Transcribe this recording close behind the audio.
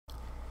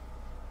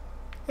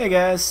Hey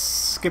guys,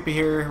 Skippy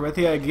here with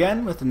you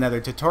again with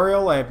another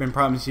tutorial. I've been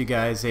promising you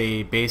guys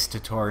a base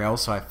tutorial,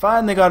 so I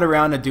finally got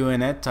around to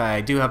doing it.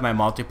 I do have my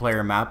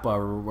multiplayer map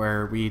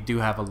where we do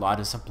have a lot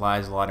of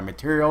supplies, a lot of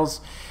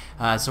materials.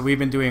 So we've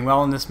been doing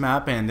well in this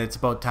map, and it's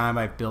about time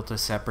I've built a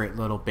separate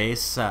little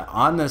base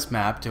on this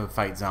map to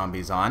fight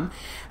zombies on.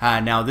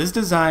 Now this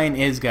design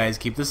is, guys,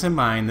 keep this in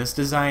mind, this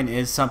design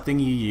is something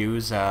you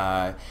use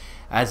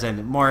as a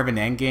more of an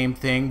end game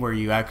thing where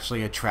you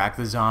actually attract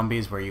the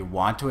zombies where you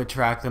want to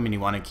attract them and you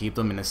want to keep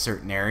them in a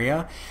certain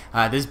area.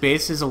 This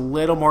base is a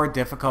little more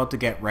difficult to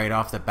get right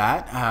off the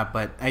bat,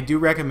 but I do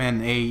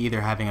recommend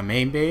either having a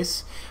main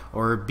base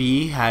or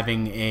B,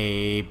 having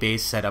a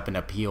base set up in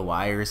a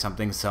POI or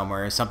something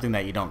somewhere, something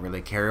that you don't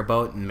really care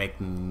about, and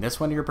making this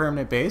one your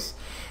permanent base.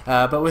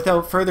 But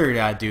without further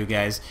ado,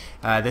 guys,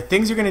 the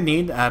things you're going to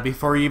need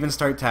before you even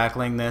start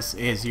tackling this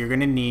is you're going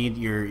to need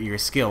your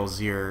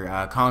skills,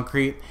 your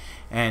concrete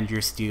and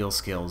your steel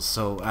skills.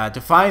 So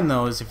to find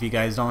those, if you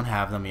guys don't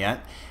have them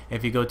yet,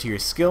 if you go to your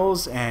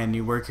skills and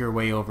you work your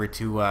way over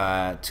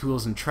to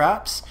tools and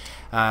traps,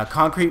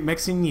 concrete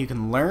mixing you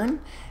can learn,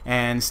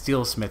 and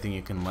steel smithing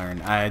you can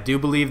learn. I do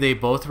believe they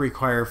both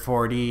require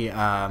 40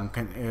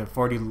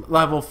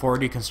 level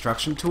 40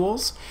 construction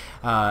tools.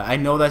 I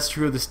know that's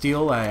true of the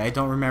steel. I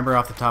don't remember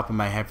off the top of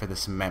my head for the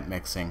cement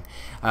mixing,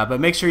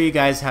 but make sure you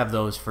guys have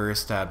those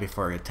first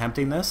before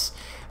attempting this.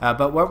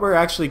 But what we're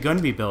actually going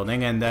to be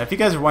building, and if you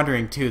guys are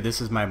wondering too,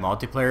 this is my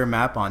multiplayer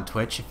map on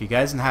Twitch. If you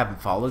guys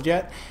haven't followed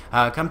yet,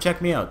 come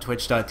check me out,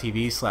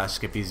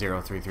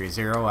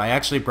 twitch.tv/skippy0330. I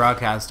actually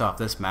broadcast off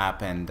this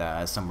map, and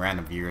some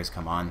random viewers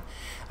come on.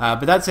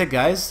 But that's it,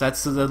 guys.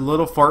 That's the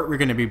little fort we're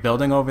going to be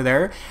building over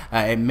there.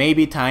 It may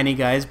be tiny,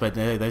 guys, but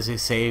as they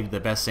say, the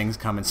best things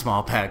come in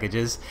small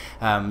packages.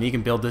 You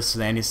can build this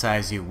to any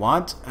size you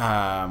want.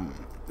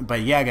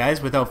 But yeah,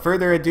 guys, without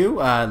further ado,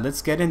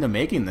 let's get into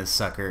making this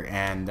sucker,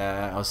 and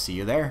I'll see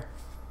you there.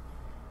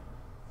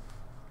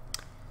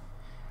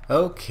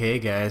 Okay,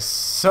 guys,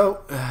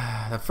 so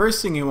the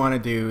first thing you want to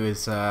do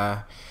is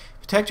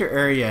protect your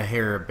area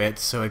here a bit,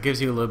 so it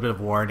gives you a little bit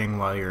of warning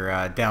while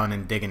you're down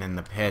and digging in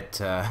the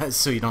pit,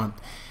 so you don't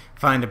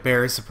find a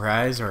bear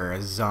surprise or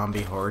a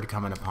zombie horde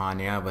coming upon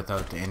you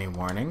without any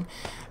warning.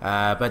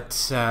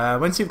 But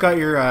once you've got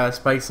your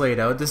spikes laid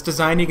out, this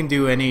design you can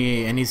do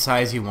any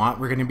size you want.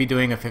 We're going to be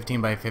doing a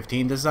 15 by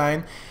 15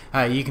 design.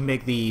 You can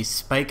make the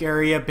spike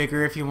area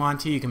bigger if you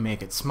want to. You can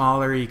make it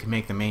smaller. You can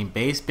make the main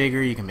base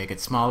bigger. You can make it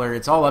smaller.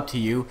 It's all up to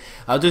you.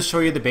 I'll just show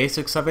you the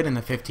basics of it in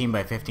the 15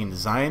 by 15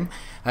 design.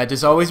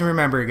 Just always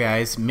remember,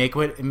 guys, make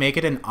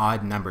it an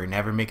odd number.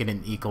 Never make it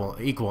an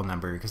equal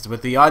number, because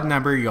with the odd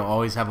number, you'll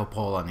always have a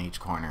pole on each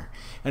corner,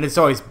 and it's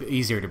always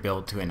easier to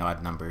build to in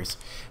odd numbers.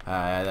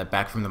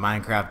 Back from the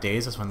Minecraft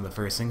days, that's one of the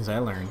first things I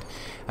learned.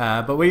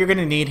 But what you're going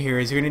to need here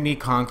is you're going to need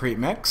concrete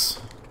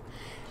mix.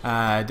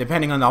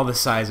 Depending on all the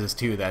sizes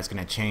too, that's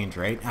going to change,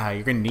 right?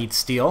 You're going to need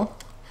steel.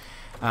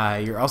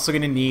 You're also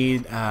going to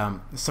need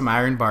some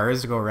iron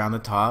bars to go around the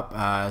top,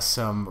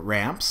 some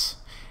ramps,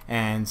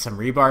 and some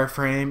rebar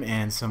frame,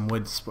 and some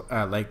wood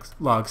like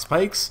log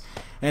spikes,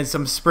 and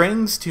some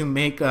springs to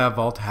make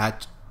vault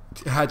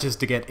hatches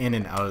to get in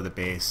and out of the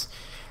base.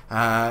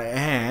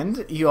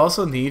 And you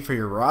also need, for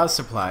your raw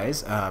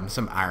supplies,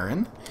 some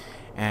iron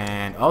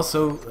and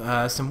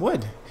also some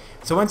wood.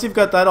 So once you've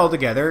got that all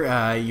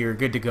together, you're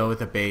good to go with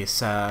the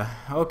base.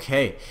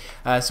 Okay,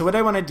 so what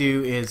I want to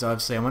do is,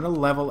 obviously, I want to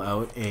level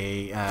out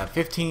a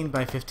 15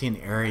 by 15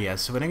 area.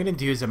 So what I'm going to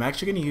do is I'm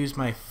actually going to use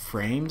my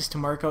frames to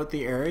mark out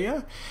the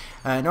area.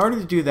 In order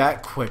to do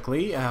that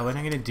quickly, what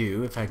I'm going to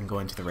do, if I can go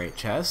into the right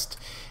chest,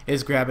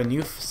 is grab a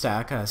new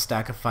stack, a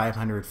stack of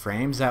 500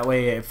 frames. That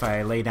way, if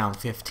I lay down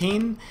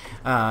 15,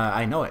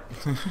 I know it.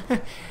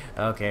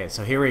 Okay,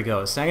 so here we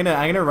go. So I'm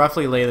gonna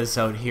roughly lay this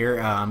out here.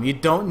 You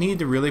don't need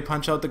to really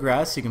punch out the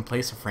grass. You can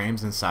place the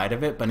frames inside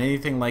of it, but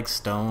anything like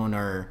stone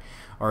or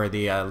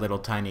the little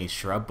tiny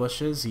shrub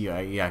bushes, you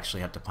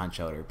actually have to punch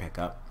out or pick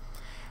up.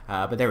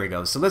 But there we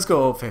go. So let's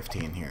go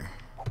 15 here.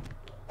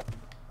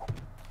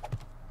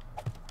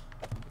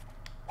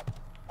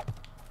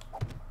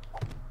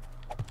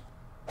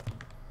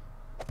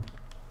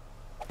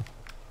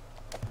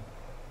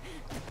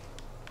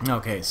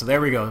 Okay, so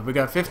there we go. We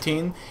got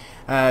 15.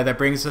 That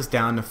brings us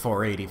down to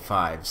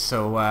 485.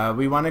 So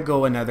we want to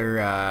go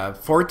another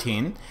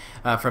 14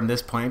 from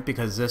this point,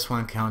 because this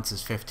one counts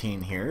as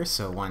 15 here.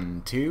 So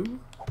 1, 2.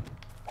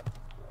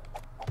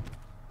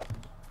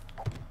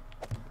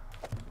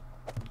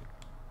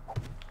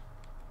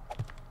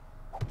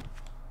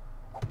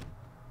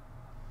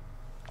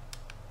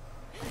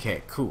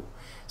 Okay, cool.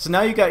 So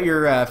now you got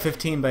your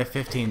 15 by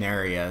 15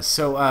 area.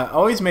 So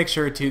always make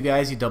sure too,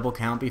 guys, you double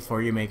count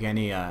before you make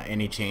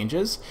any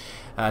changes.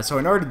 So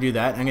in order to do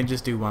that, I'm gonna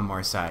just do one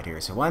more side here.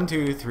 So 1,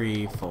 2,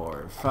 3,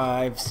 4,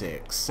 5,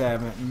 6,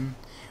 7.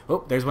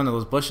 Oh, there's one of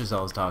those bushes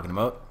I was talking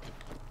about.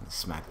 Let's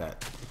smack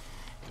that.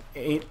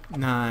 8,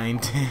 9,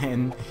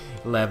 10,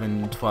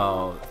 11,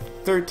 12,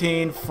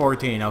 13,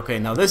 14. Okay,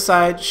 now this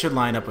side should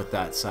line up with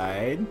that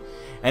side.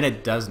 And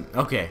it doesn't.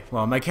 Okay,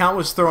 well, my count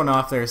was thrown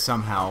off there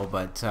somehow,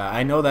 but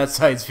I know that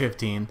side's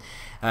 15.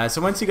 So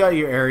once you got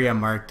your area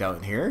marked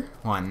out here,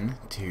 1,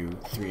 2,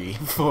 3,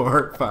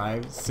 4,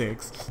 5,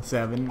 6,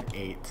 7,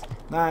 8,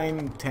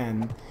 9,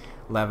 10,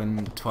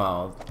 11,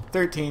 12,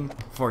 13,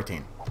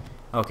 14.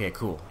 Okay,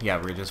 cool.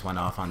 Yeah, we just went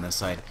off on this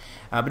side.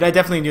 But I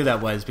definitely knew that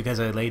was because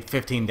I laid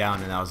 15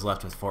 down and I was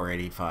left with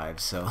 485.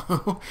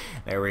 So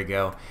there we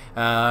go.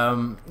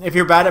 If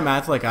you're bad at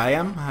math like I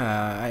am,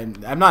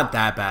 I'm not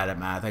that bad at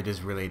math. I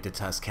just really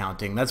detest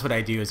counting. That's what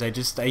I do is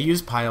I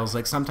use piles.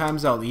 Like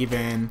sometimes I'll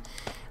even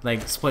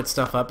like split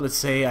stuff up. Let's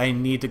say I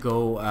need to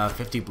go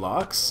 50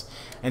 blocks.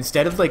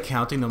 Instead of like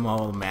counting them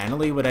all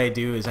manually, what I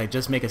do is I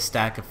just make a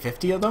stack of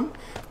 50 of them,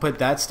 put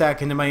that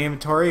stack into my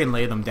inventory and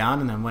lay them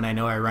down, and then when I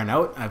know I run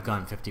out, I've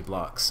gone 50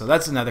 blocks. So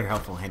that's another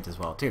helpful hint as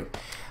well too.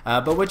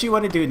 But what you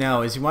want to do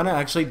now is you want to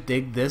actually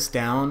dig this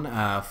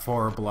down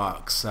 4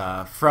 blocks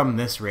from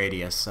this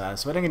radius. So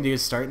what I'm going to do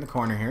is start in the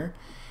corner here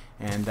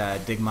and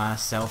dig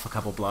myself a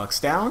couple blocks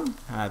down.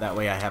 That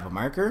way I have a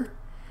marker.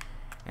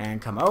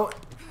 And come out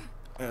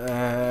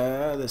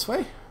this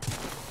way.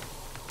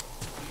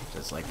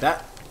 Just like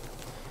that.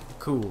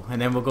 Cool,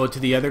 and then we'll go to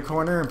the other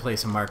corner and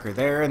place a marker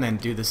there, and then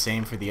do the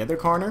same for the other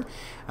corner.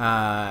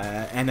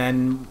 And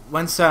then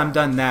once I'm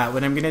done that,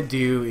 what I'm gonna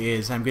do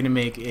is I'm gonna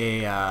make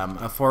a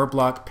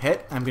 4-block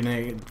pit. I'm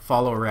gonna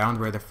follow around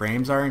where the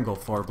frames are and go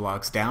 4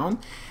 blocks down.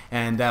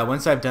 And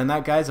once I've done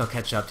that, guys, I'll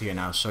catch up to you and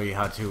I'll show you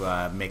how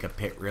to make a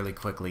pit really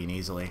quickly and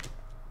easily.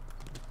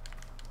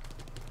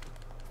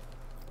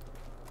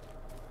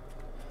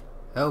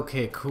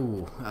 Okay,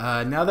 cool.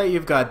 Now that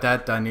you've got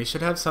that done, you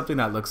should have something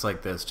that looks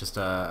like this. Just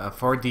a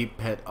 4 deep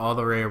pit all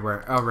the way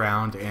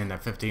around in a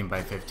 15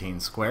 by 15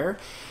 square.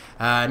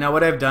 Now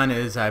what I've done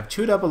is I've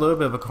chewed up a little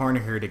bit of a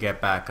corner here to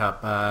get back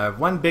up.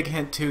 One big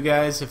hint too,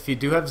 guys, if you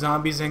do have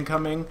zombies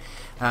incoming,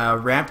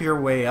 ramp your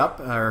way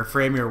up, or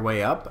frame your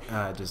way up,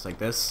 just like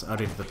this,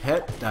 out into the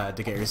pit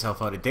to get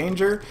yourself out of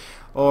danger.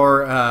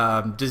 Or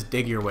just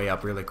dig your way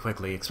up really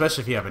quickly,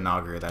 especially if you have an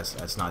auger.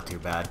 That's not too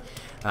bad.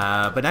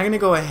 But I'm going to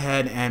go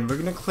ahead and we're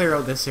going to clear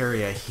out this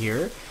area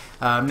here.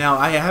 Now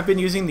I have been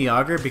using the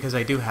auger because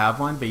I do have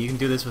one, but you can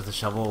do this with a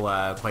shovel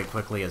quite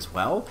quickly as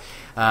well.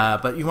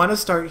 But you want to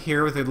start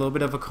here with a little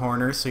bit of a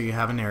corner so you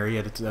have an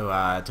area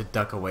to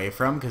duck away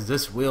from, because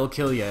this will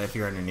kill you if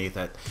you're underneath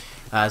it.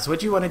 So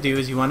what you want to do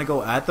is you want to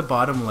go at the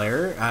bottom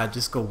layer,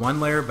 just go 1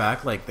 layer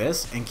back like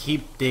this and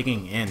keep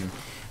digging in.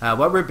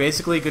 What we're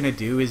basically going to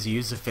do is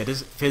use the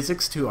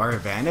physics to our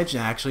advantage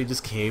and actually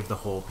just cave the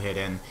whole pit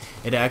in.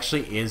 It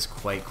actually is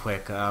quite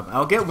quick.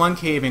 I'll get 1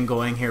 cave in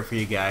going here for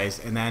you guys,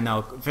 and then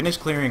I'll finish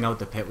clearing out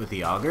the pit with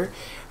the auger.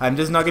 I'm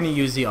just not going to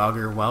use the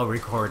auger while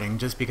recording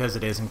just because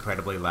it is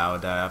incredibly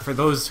loud. For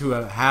those who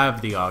have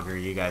the auger,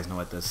 you guys know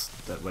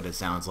what it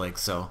sounds like,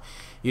 so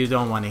you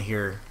don't want to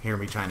hear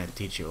me trying to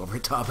teach you over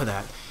top of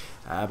that.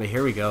 But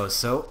here we go.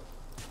 So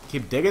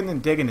keep digging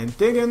and digging and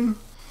digging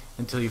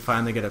until you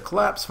finally get a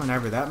collapse,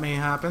 whenever that may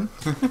happen.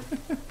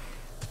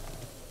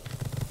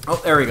 Oh,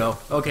 there we go.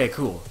 Okay,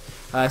 cool.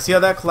 See how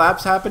that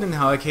collapse happened and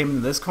how I came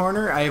into this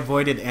corner? I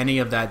avoided any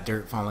of that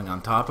dirt falling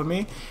on top of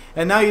me.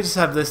 And now you just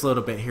have this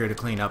little bit here to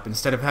clean up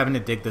instead of having to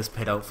dig this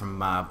pit out from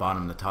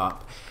bottom to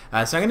top.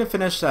 So I'm going to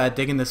finish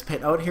digging this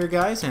pit out here,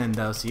 guys, and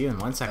I'll see you in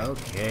 1 second.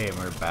 Okay, and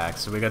we're back.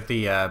 So we got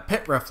the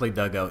pit roughly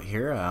dug out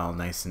here, all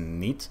nice and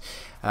neat.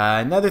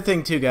 Another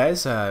thing too,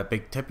 guys,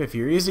 big tip, if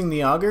you're using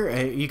the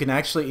auger, you can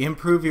actually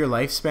improve your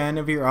lifespan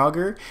of your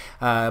auger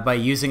by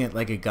using it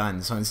like a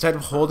gun. So instead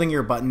of holding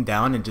your button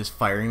down and just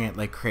firing it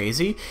like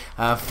crazy,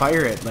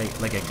 fire it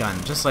like a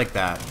gun, just like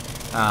that.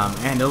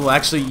 And it'll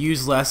actually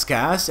use less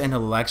gas and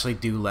it'll actually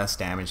do less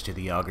damage to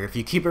the auger. If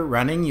you keep it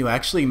running, you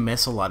actually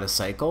miss a lot of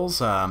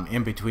cycles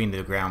in between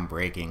the ground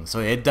breaking. So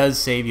it does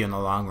save you in the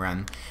long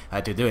run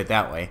to do it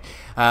that way.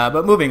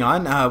 But moving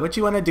on, what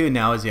you want to do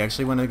now is you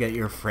actually want to get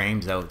your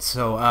frames out.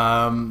 So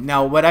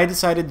now what I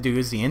decided to do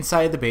is the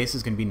inside of the base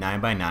is going to be 9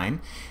 by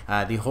 9.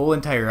 The whole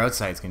entire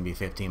outside is going to be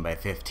 15 by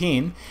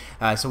 15.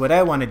 So what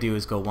I want to do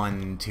is go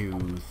 1,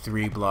 2,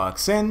 3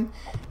 blocks in,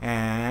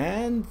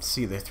 and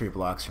see the 3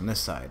 blocks from this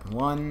side.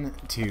 1,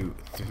 2,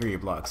 3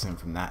 blocks in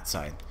from that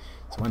side.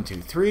 So 1,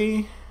 2,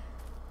 3.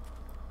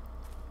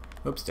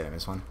 Oops, did I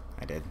miss one?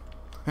 I did.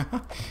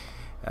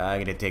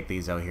 I'm going to take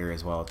these out here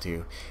as well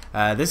too.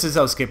 This is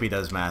how Skippy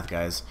does math,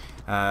 guys.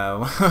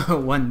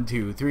 1,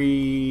 2,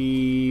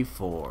 3,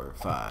 4,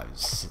 5,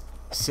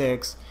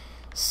 6,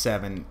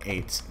 7,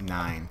 8,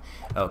 9.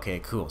 Okay,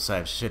 cool. So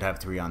I should have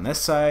 3 on this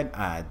side.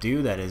 I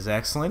do. That is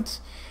excellent.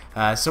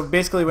 So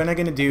basically what I'm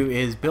going to do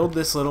is build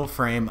this little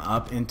frame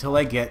up until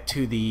I get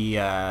to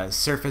the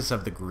surface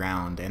of the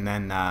ground, and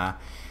then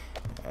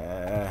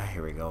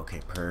Here we go.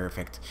 Okay,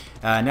 perfect.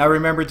 Now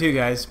remember too,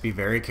 guys, be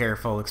very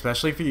careful,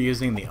 especially if you're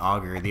using the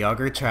auger. The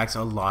auger attracts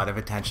a lot of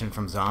attention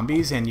from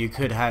zombies, and you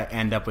could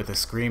end up with a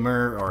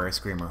screamer or a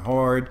screamer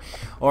horde,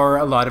 or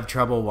a lot of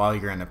trouble while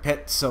you're in a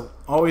pit. So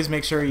always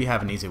make sure you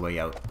have an easy way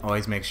out.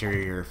 Always make sure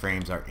your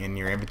frames are in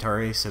your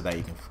inventory so that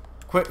you can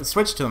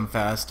switch to them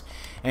fast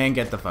and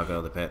get the fuck out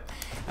of the pit.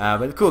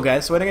 But cool,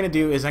 guys, so what I'm going to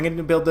do is I'm going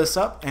to build this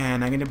up,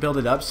 and I'm going to build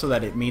it up so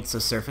that it meets the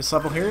surface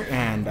level here,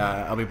 and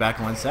I'll be back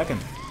in 1 second.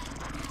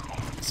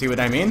 See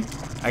what I mean?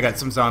 I got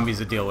some zombies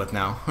to deal with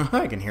now.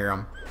 I can hear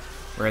them.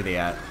 Where are they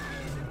at?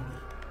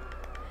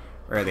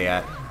 Where are they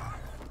at?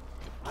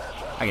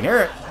 I can hear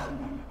it!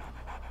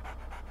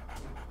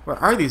 Where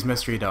are these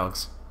mystery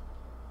dogs?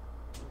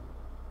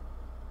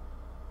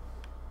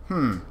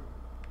 Oh,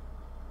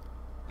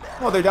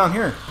 they're down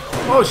here.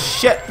 Oh,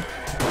 shit!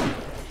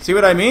 See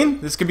what I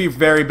mean? This could be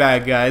very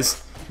bad,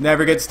 guys.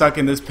 Never get stuck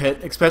in this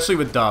pit, especially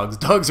with dogs.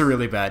 Dogs are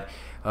really bad.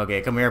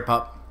 Okay, come here,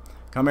 pup.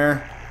 Come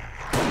here.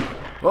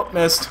 Oh,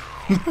 missed.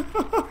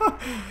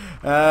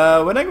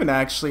 When I'm gonna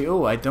actually...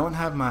 Oh, I don't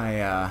have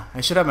my... I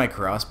should have my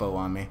crossbow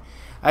on me.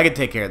 I could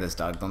take care of this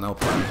dog, though, no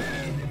problem.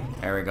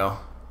 There we go.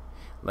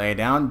 Lay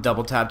down,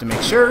 double tap to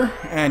make sure,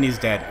 and he's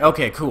dead.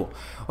 Okay, cool.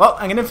 Well,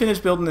 I'm gonna finish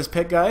building this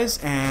pit, guys,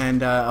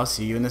 and I'll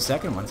see you in a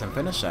second once I'm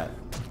finished that.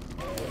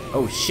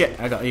 Oh, shit,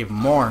 I got even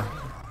more.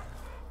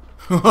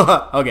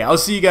 Okay, I'll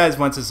see you guys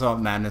once this all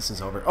madness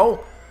is over.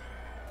 Oh!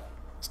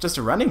 It's just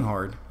a running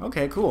horde.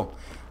 Okay, cool.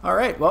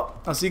 Alright, well,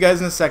 I'll see you guys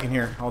in a second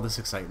here. All this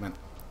excitement.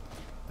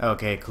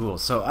 Okay, cool.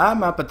 So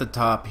I'm up at the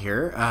top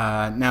here.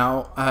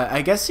 Now,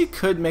 I guess you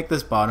could make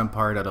this bottom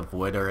part out of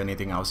wood or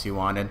anything else you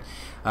wanted.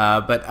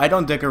 But I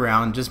don't dick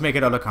around. Just make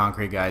it out of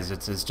concrete, guys.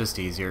 It's just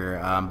easier.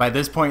 By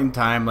this point in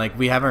time, like,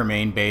 we have our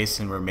main base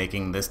and we're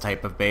making this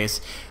type of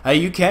base.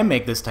 You can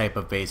make this type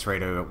of base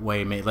right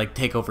away. Like,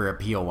 take over a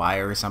POI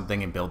or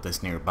something and build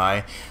this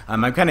nearby.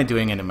 I'm kind of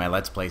doing it in my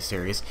Let's Play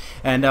series.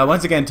 And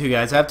once again, too,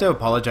 guys, I have to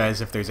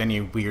apologize if there's any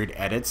weird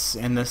edits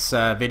in this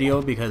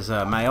video because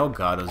my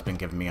Elgato's been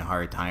giving me a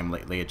hard time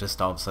lately. It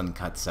just all of a sudden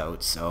cuts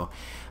out. So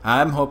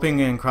I'm hoping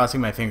and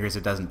crossing my fingers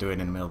it doesn't do it in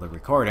the middle of the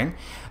recording.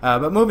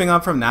 But moving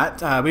on from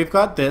that, we've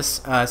got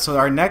this. So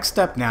our next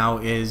step now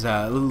is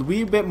a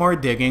wee bit more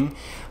digging.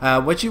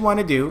 What you want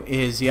to do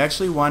is you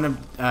actually want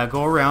to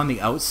go around the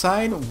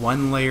outside,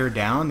 one layer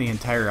down, the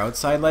entire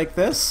outside like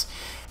this.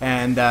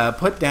 And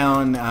put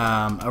down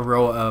a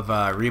row of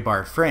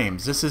rebar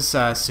frames. This is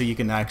so you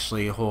can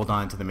actually hold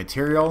on to the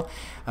material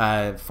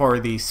for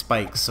the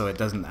spikes, so it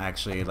doesn't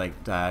actually,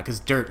 like, because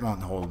dirt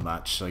won't hold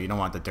much, so you don't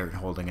want the dirt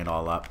holding it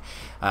all up.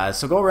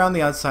 So go around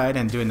the outside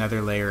and do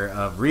another layer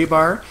of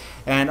rebar.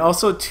 And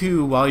also,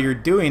 too, while you're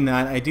doing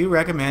that, I do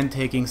recommend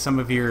taking some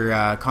of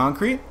your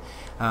concrete.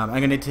 I'm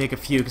going to take a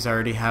few because I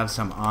already have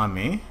some on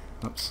me.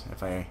 Oops,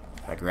 if I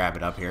grab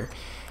it up here.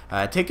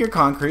 Take your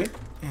concrete,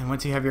 and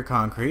once you have your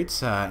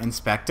concrete,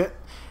 inspect it,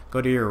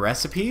 go to your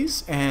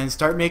recipes, and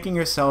start making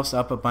yourselves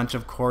up a bunch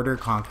of quarter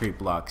concrete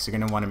blocks. You're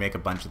going to want to make a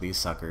bunch of these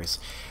suckers.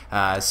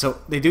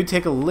 So they do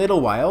take a little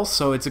while,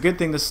 so it's a good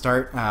thing to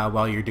start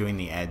while you're doing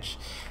the edge.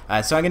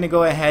 So I'm going to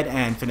go ahead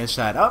and finish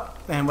that up,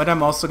 and what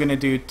I'm also going to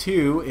do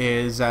too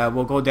is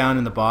we'll go down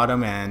in the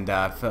bottom and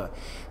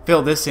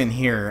fill this in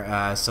here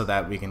so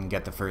that we can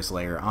get the first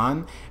layer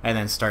on and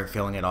then start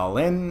filling it all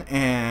in,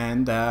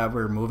 and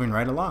we're moving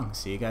right along.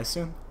 See you guys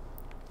soon.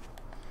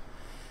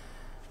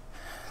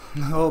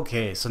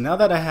 Okay, so now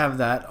that I have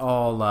that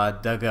all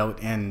dug out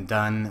and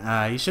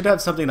done, you should have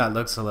something that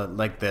looks a lot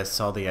like this,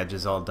 all the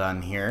edges all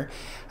done here.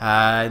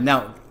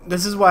 Now,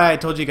 this is why I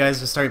told you guys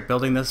to start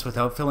building this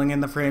without filling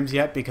in the frames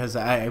yet, because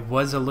I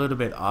was a little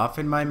bit off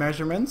in my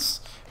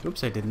measurements.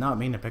 Oops, I did not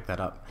mean to pick that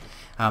up.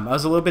 I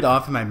was a little bit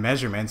off in my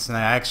measurements, and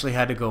I actually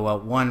had to go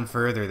out one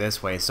further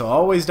this way. So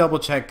always double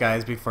check,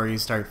 guys, before you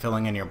start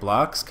filling in your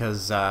blocks,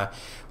 because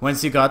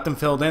once you got them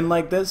filled in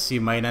like this, you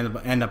might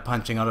end up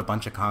punching out a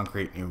bunch of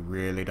concrete. You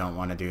really don't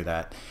want to do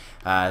that.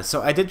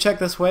 So I did check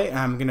this way.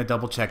 I'm going to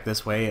double check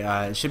this way.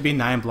 It should be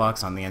 9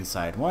 blocks on the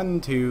inside.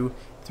 1, 2,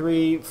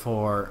 3,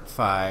 4,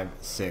 5,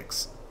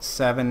 6,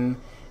 7,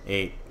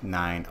 8,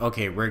 9.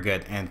 Okay, we're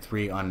good. And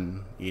 3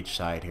 on each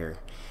side here.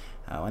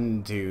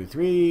 1, 2,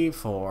 3,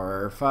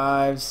 4,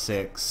 5,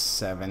 6,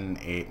 7,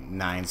 8,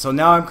 9. So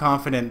now I'm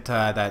confident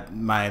that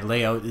my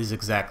layout is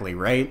exactly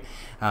right.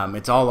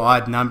 It's all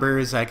odd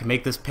numbers. I can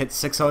make this pit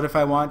 6 out if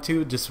I want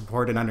to, just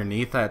support it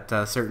underneath at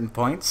certain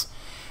points.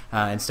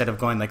 Instead of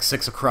going like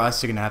 6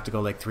 across, you're going to have to go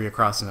like 3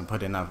 across and then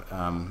put in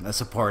a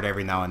support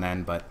every now and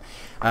then. But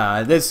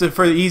this,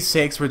 for ease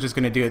sakes, we're just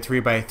going to do it 3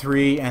 by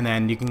 3, and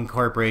then you can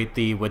incorporate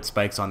the wood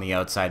spikes on the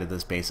outside of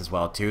this base as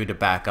well too, to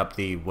back up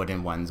the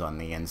wooden ones on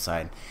the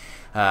inside.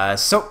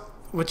 So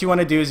what you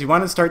want to do is you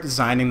want to start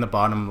designing the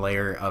bottom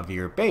layer of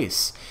your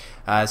base.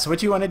 So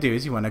what you want to do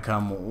is you want to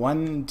come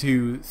 1,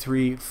 2,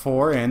 3,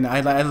 4, and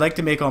I like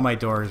to make all my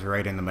doors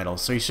right in the middle.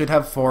 So you should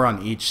have 4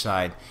 on each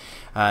side.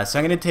 So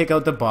I'm going to take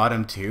out the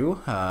bottom 2.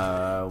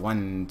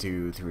 1,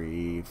 2,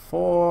 3,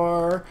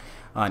 4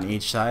 on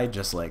each side,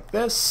 just like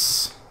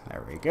this.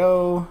 There we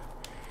go.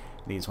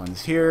 These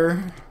ones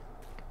here.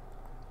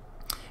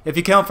 If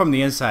you count from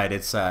the inside,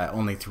 it's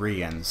only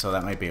 3 in, so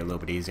that might be a little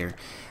bit easier.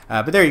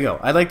 But there you go.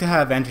 I like to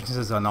have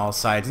entrances on all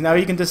sides. Now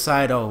you can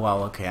decide, oh,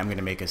 well, okay, I'm going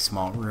to make a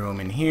small room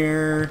in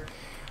here.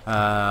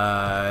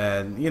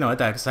 You know,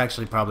 that's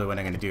actually probably what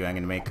I'm going to do. I'm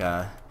going to make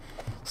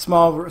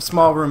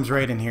small rooms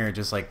right in here,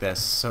 just like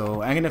this.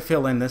 So I'm going to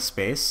fill in this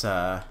space.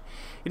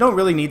 You don't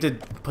really need to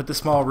put the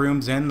small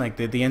rooms in, like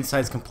the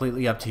inside's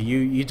completely up to you.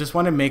 You just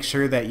want to make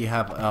sure that you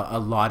have a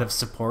lot of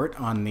support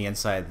on the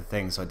inside of the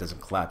thing so it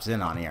doesn't collapse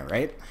in on you,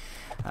 right?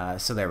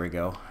 So there we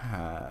go.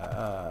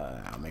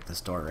 I'll make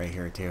this door right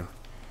here too.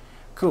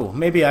 Cool.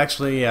 Maybe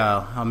actually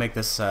I'll make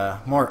this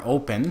more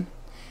open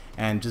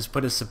and just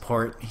put a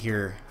support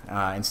here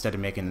instead of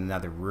making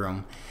another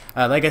room.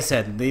 Like I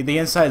said, the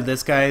inside of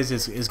this, guys,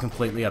 is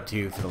completely up to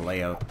you for the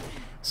layout.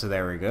 So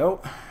there we go.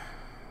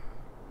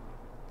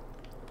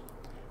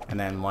 And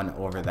then one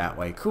over that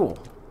way. Cool.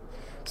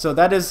 So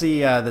that is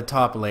the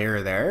top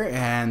layer there,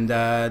 and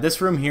this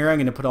room here, I'm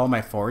going to put all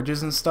my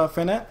forges and stuff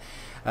in it.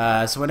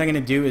 So what I'm going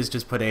to do is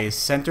just put a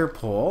center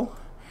pole.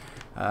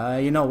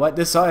 You know what?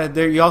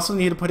 You also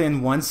need to put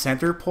in one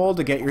center pole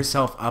to get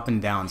yourself up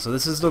and down. So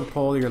this is the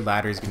pole your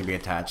ladder is going to be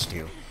attached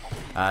to.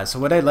 So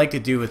what I'd like to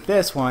do with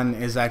this one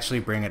is actually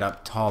bring it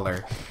up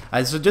taller.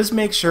 So just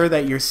make sure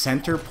that your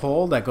center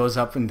pole that goes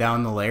up and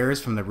down the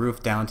layers from the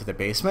roof down to the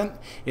basement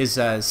is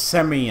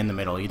semi in the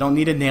middle. You don't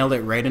need to nail it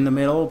right in the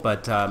middle,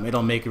 but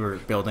it'll make your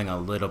building a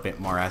little bit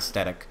more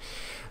aesthetic.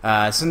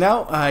 So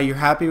now you're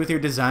happy with your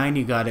design,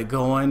 you got it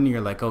going,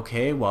 you're like,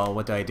 okay, well,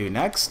 what do I do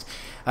next?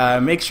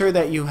 Make sure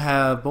that you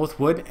have both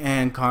wood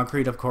and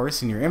concrete, of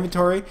course, in your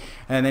inventory,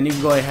 and then you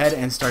can go ahead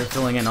and start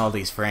filling in all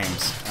these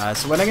frames.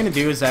 So what I'm going to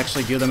do is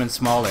actually do them in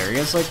small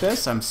areas like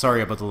this. I'm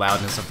sorry about the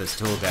loudness of this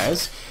tool,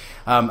 guys.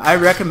 I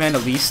recommend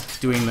at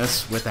least doing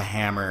this with a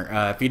hammer.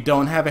 If you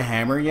don't have a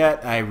hammer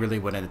yet, I really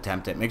wouldn't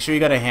attempt it. Make sure you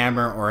got a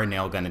hammer or a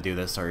nail gun to do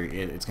this, or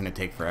it's going to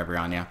take forever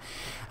on you.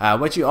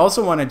 What you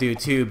also want to do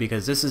too,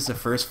 because this is the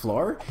first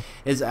floor,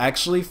 is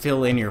actually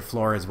fill in your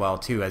floor as well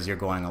too as you're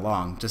going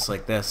along, just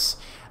like this.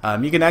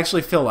 You can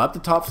actually fill up the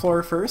top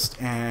floor first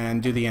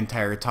and do the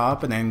entire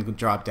top, and then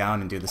drop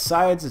down and do the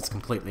sides. It's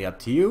completely up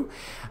to you.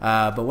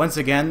 But once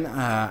again,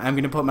 I'm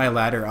going to put my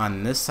ladder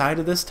on this side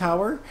of this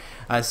tower.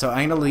 So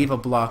I'm going to leave a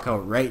block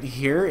out right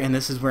here, and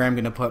this is where I'm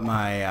going to put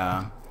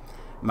my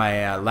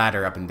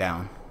ladder up and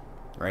down,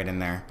 right in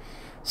there.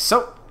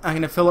 So I'm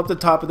going to fill up the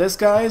top of this,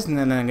 guys, and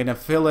then I'm going to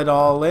fill it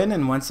all in,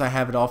 and once I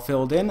have it all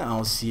filled in,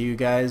 I'll see you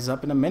guys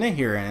up in a minute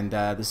here, and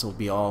this will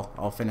be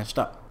all finished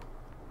up.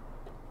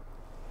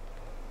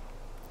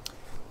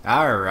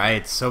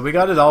 Alright, so we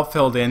got it all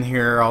filled in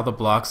here, all the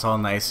blocks all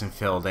nice and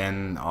filled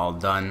in, all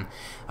done.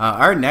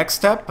 Our next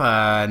step,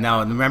 now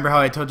remember how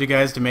I told you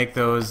guys to make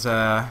those,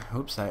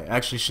 oops, I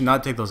actually should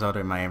not take those out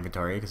of my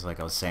inventory, because like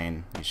I was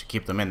saying, you should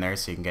keep them in there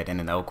so you can get in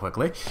and out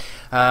quickly.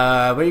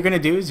 What you're going to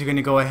do is you're going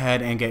to go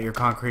ahead and get your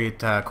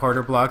concrete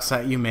quarter blocks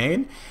that you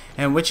made,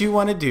 and what you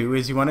want to do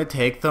is you want to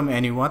take them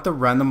and you want to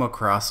run them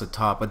across the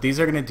top. What these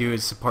are going to do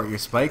is support your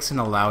spikes and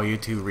allow you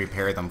to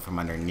repair them from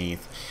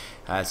underneath.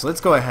 So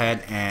let's go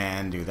ahead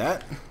and do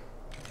that,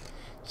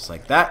 just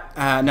like that.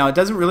 Now it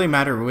doesn't really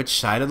matter which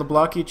side of the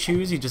block you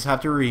choose, you just have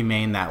to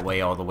remain that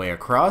way all the way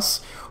across,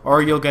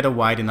 or you'll get a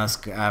wide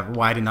enough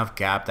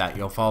gap that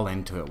you'll fall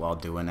into it while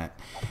doing it.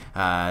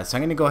 So I'm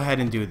going to go ahead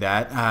and do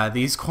that.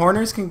 These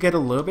corners can get a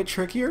little bit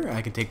trickier.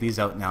 I can take these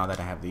out now that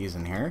I have these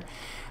in here.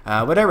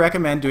 What I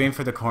recommend doing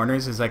for the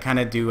corners is I kind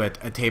of do a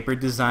tapered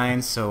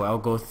design, so I'll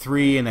go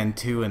 3 and then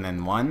 2 and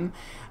then 1,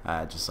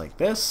 just like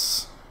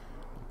this.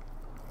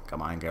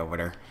 Come on, get over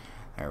there.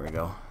 There we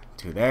go.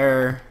 2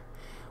 there,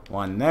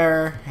 1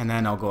 there, and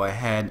then I'll go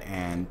ahead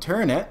and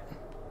turn it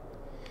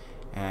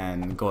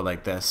and go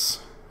like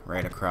this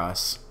right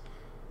across.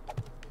 A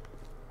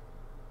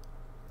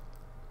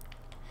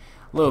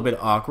little bit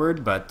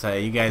awkward, but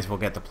you guys will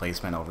get the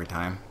placement over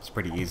time. It's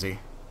pretty easy.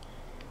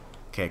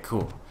 Okay,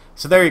 cool.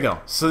 So there you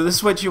go. So this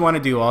is what you want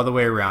to do all the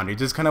way around. You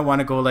just kind of want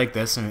to go like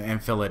this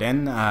and fill it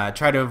in.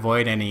 Try to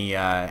avoid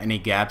any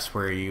gaps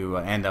where you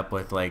end up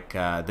with like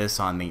this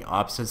on the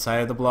opposite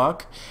side of the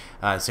block,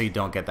 so you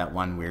don't get that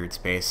one weird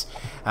space.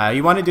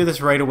 You want to do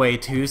this right away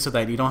too, so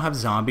that you don't have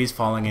zombies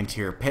falling into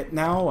your pit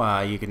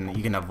now. You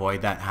can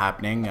avoid that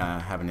happening,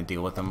 having to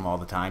deal with them all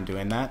the time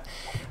doing that.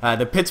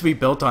 The pits we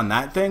built on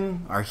that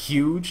thing are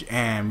huge,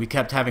 and we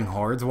kept having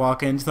hordes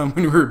walk into them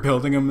when we were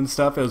building them and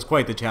stuff. It was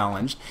quite the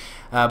challenge.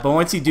 But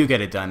once you do get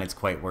it done, it's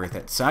quite worth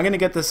it. So I'm going to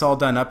get this all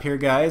done up here,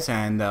 guys,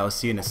 and I'll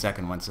see you in a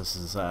second once this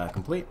is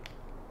complete.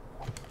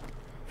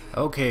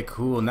 Okay,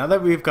 cool. Now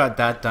that we've got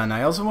that done,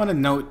 I also want to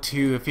note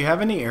too, if you have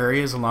any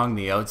areas along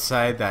the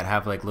outside that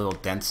have like little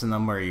dents in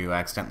them where you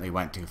accidentally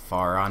went too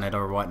far on it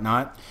or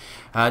whatnot,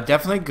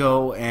 definitely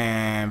go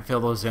and fill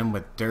those in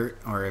with dirt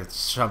or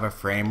shove a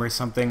frame or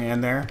something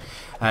in there.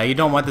 You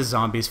don't want the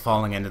zombies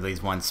falling into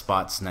these one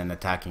spots and then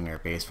attacking your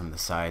base from the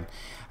side.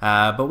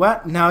 But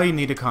what now you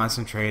need to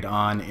concentrate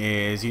on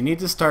is you need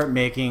to start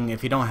making,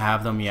 if you don't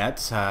have them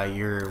yet,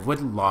 your wood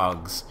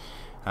logs.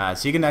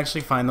 So you can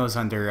actually find those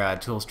under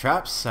tools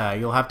traps.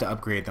 You'll have to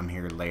upgrade them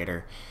here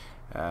later.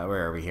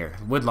 where are we here?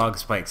 Wood log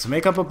spikes. So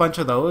make up a bunch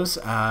of those.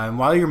 And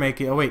while you're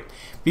making, oh wait,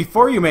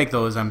 before you make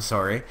those, I'm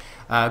sorry,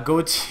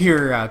 go to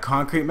your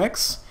concrete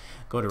mix,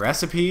 go to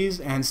recipes,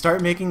 and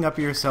start making up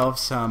yourself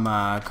some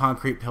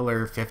concrete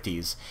pillar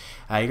 50s.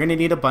 You're going to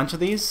need a bunch of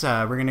these.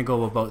 We're going to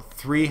go about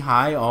 3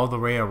 high all the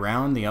way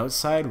around the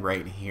outside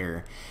right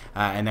here.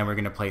 And then we're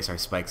going to place our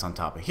spikes on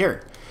top of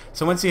here.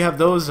 So once you have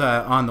those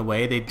on the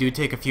way, they do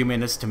take a few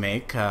minutes to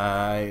make.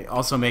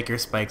 Also make your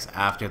spikes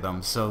after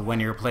them. So when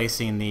you're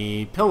placing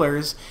the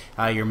pillars,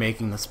 you're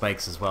making the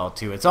spikes as well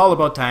too. It's all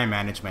about time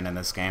management in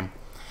this game.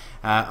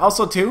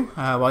 Also too,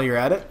 while you're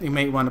at it, you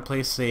may want to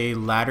place a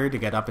ladder to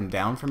get up and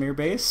down from your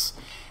base.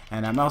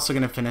 And I'm also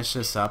going to finish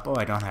this up. Oh,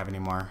 I don't have any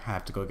more. I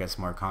have to go get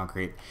some more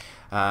concrete.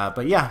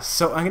 But yeah,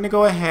 so I'm going to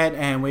go ahead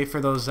and wait for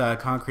those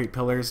concrete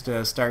pillars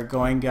to start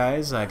going,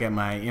 guys. Get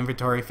my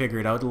inventory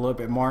figured out a little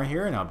bit more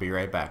here, and I'll be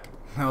right back.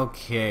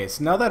 Okay,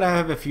 so now that I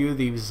have a few of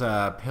these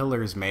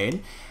pillars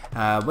made,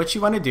 what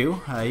you want to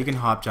do, you can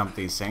hop jump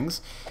these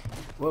things.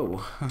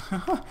 Whoa,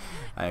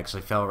 I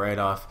actually fell right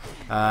off.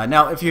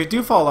 Now, if you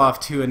do fall off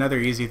too, another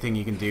easy thing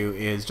you can do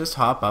is just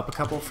hop up a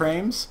couple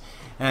frames.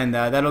 And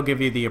that'll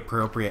give you the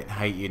appropriate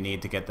height you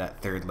need to get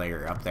that third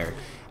layer up there.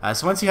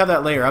 So once you have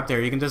that layer up there,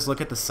 you can just look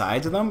at the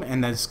sides of them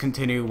and then just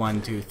continue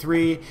 1, 2,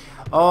 3,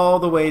 all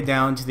the way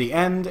down to the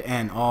end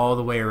and all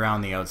the way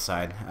around the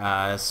outside.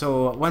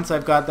 So once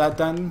I've got that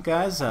done,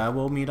 guys,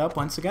 we'll meet up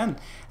once again.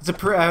 It's a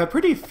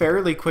pretty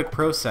fairly quick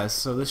process,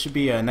 so this should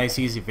be a nice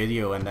easy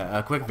video and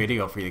a quick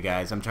video for you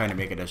guys. I'm trying to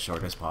make it as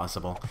short as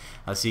possible.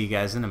 I'll see you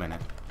guys in a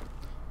minute.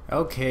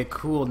 Okay,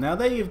 cool. Now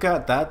that you've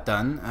got that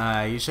done,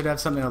 you should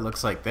have something that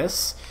looks like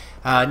this.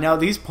 Now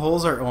these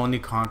poles are only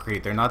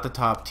concrete, they're not the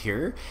top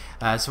tier.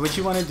 So what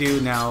you want to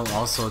do now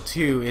also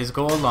too is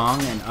go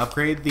along and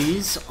upgrade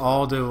these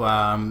all to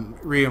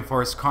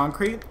reinforced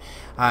concrete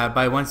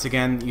by once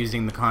again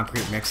using the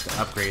concrete mix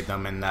to upgrade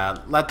them and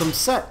let them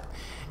set.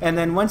 And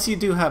then once you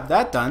do have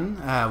that done,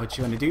 what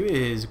you want to do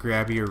is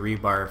grab your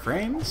rebar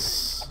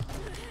frames,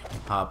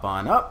 hop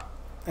on up,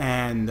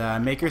 and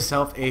make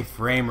yourself a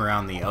frame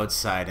around the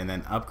outside, and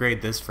then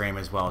upgrade this frame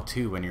as well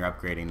too when you're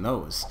upgrading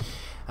those.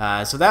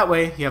 So that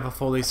way you have a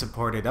fully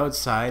supported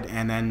outside,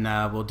 and then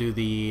we'll do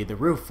the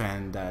roof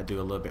and do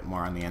a little bit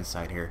more on the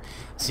inside here.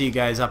 See you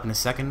guys up in a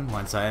second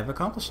once I have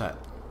accomplished that.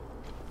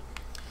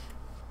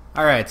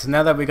 Alright, so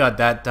now that we got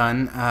that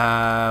done,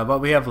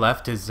 what we have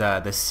left is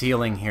the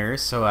ceiling here.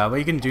 So what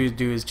you can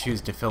do is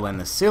choose to fill in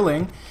the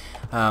ceiling.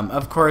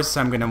 Of course,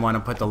 I'm going to want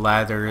to put the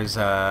ladders.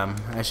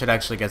 I should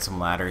actually get some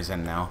ladders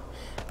in now.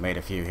 Made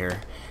a few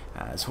here.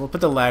 So we'll put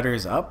the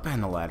ladders up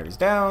and the ladders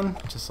down,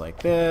 just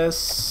like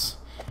this.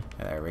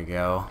 There we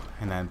go.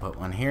 And then put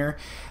one here.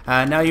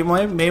 Now you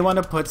may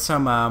want to put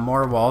some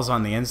more walls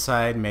on the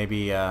inside,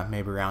 maybe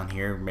around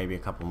here, maybe a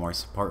couple more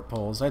support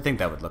poles. I think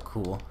that would look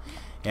cool.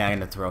 Yeah, I'm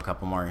going to throw a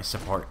couple more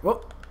support.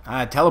 Whoa!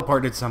 I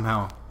teleported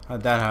somehow.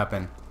 How'd that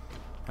happen?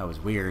 That was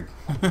weird.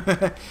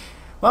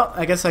 Well,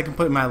 I guess I can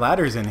put my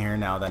ladders in here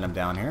now that I'm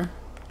down here.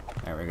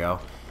 There we go.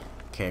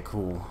 Okay,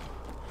 cool.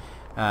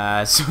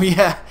 So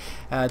yeah,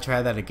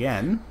 try that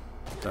again.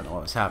 Don't know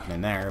what was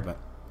happening there, but...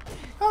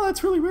 Oh,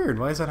 that's really weird.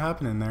 Why is that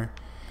happening there?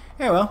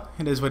 Yeah, well,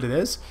 it is what it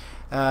is.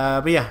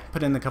 But yeah,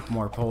 put in a couple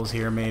more poles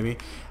here, maybe.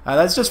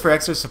 That's just for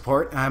extra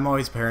support. I'm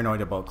always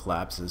paranoid about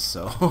collapses,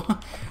 so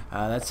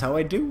that's how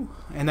I do.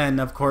 And then,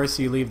 of course,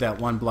 you leave that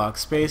 1 block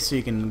space so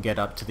you can get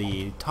up to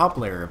the top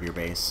layer of your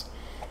base.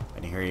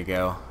 And here you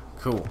go.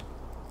 Cool.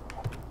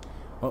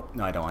 Oh,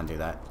 no, I don't want to do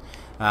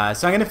that.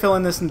 So I'm going to fill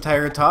in this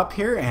entire top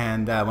here,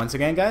 and once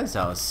again, guys,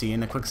 I'll see you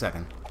in a quick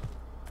second.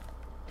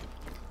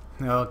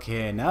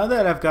 Okay, now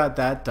that I've got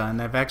that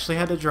done, I've actually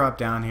had to drop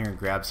down here and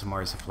grab some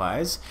more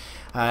supplies.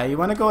 You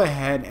want to go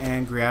ahead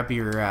and grab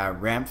your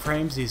ramp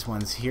frames, these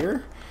ones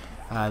here,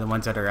 the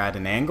ones that are at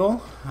an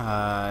angle,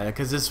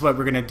 because this is what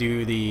we're going to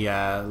do the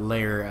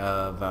layer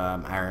of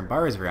iron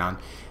bars around.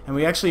 And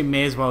we actually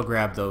may as well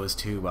grab those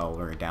too while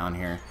we're down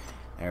here.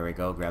 There we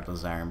go, grab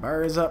those iron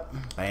bars up,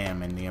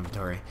 bam, in the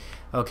inventory.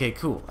 Okay,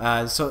 cool.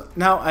 So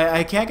now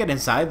I can't get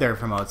inside there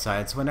from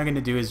outside, so what I'm going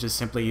to do is just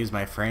simply use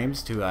my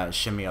frames to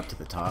shimmy up to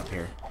the top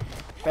here.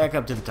 Back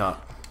up to the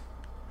top.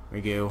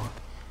 There we go.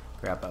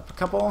 Grab up a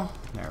couple.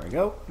 There we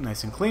go,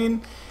 nice and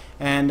clean.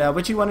 And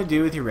what you want to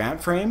do with your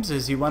ramp frames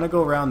is you want to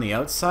go around the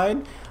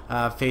outside,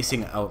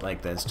 facing out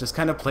like this. Just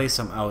kind of place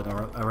them out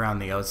around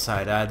the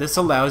outside. This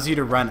allows you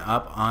to run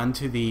up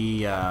onto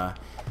the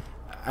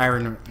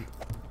iron...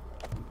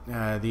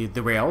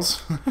 the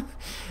rails.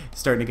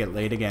 Starting to get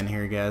late again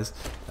here, guys.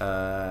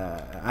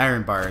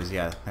 Iron bars,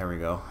 yeah, there we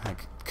go. I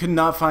could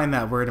not find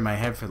that word in my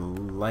head for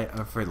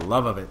the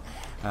love of it.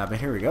 But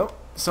here we go.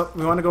 So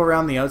we want to go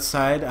around the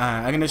outside.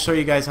 I'm going to show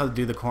you guys how to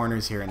do the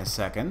corners here in a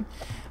second.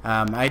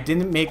 I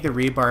didn't make the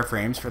rebar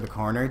frames for the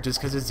corner just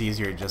because it's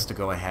easier just to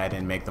go ahead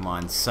and make them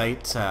on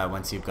site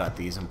once you've got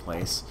these in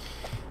place.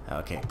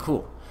 Okay,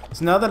 cool.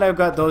 So now that I've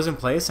got those in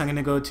place, I'm going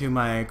to go to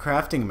my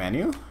crafting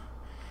menu.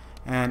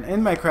 And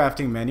in my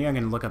crafting menu, I'm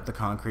going to look up the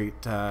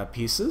concrete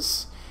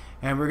pieces.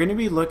 and we're going to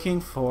be looking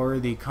for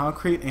the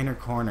concrete inner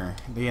corner,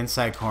 the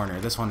inside corner,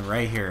 this one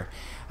right here.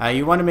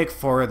 You want to make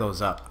 4 of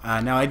those up.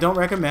 Now I don't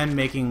recommend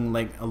making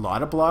like a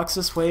lot of blocks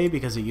this way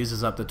because it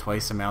uses up to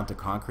twice the amount of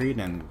concrete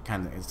and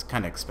it's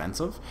kind of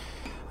expensive.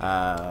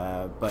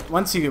 But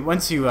once you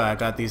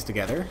got these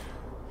together,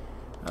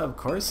 of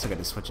course I got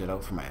to switch it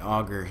out for my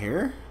auger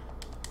here.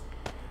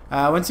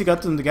 Once you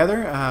got them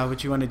together,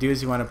 what you want to do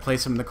is you want to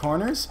place them in the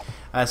corners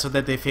so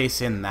that they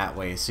face in that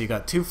way. So you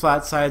got 2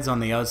 flat sides on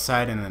the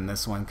outside, and then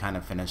this one kind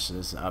of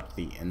finishes up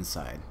the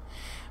inside.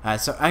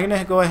 So I'm going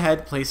to go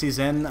ahead, place these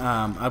in,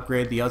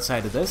 upgrade the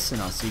outside of this,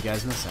 and I'll see you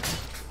guys in a second.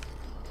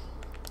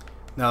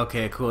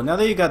 Okay, cool. Now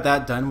that you got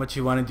that done, what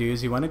you want to do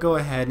is you want to go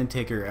ahead and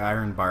take your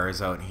iron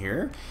bars out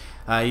here.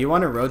 You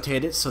want to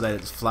rotate it so that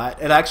it's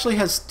flat. It actually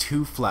has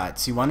 2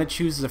 flats. You want to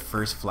choose the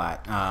first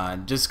flat.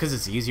 Just because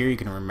it's easier, you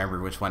can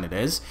remember which one it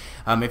is.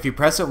 If you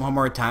press it one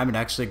more time, it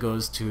actually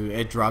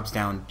it drops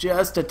down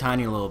just a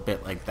tiny little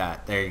bit like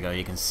that. There you go,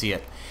 you can see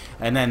it.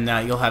 And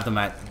then you'll have them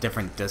at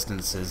different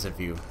distances if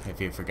you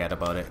forget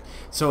about it.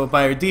 So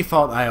by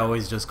default, I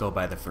always just go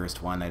by the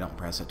first one. I don't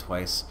press it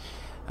twice.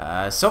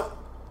 So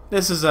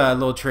this is a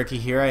little tricky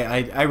here.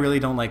 I really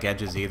don't like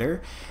edges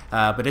either,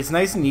 but it's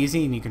nice and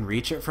easy and you can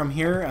reach it from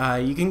here.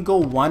 You can go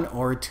 1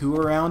 or 2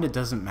 around, it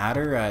doesn't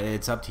matter,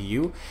 it's up to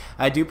you.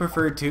 I do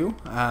prefer 2,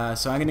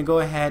 so I'm going to go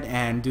ahead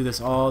and do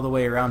this all the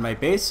way around my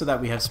base so that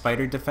we have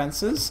spider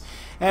defenses,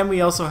 and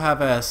we also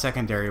have a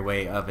secondary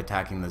way of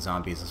attacking the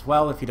zombies as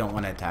well if you don't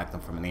want to attack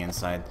them from the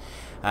inside.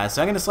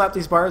 So I'm going to slap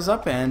these bars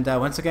up, and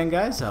once again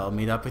guys, I'll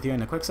meet up with you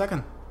in a quick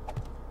second.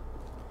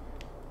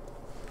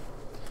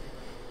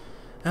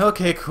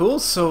 Okay, cool.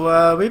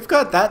 So we've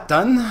got that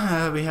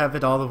done. We have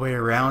it all the way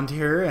around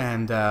here,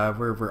 and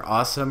we're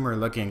awesome. We're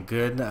looking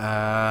good.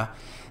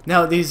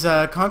 Now these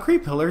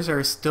concrete pillars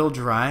are still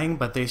drying,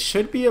 but they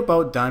should be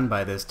about done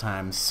by this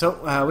time.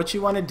 So what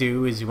you want to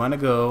do is you want to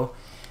go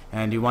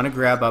and you want to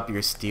grab up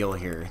your steel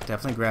here.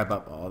 Definitely grab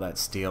up all that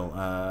steel.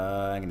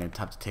 I'm gonna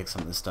have to take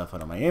some of this stuff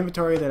out of my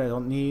inventory that I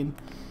don't need.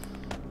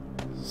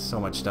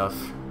 So much stuff.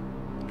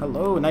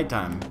 Hello,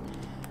 nighttime.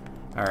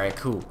 Alright,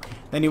 cool.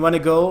 Then you want to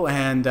go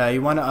and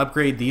you want to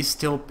upgrade these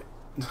steel...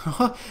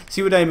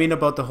 See what I mean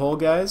about the hole,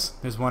 guys?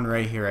 There's one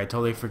right here. I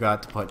totally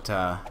forgot to put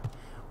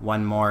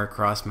one more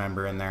cross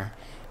member in there.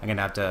 I'm going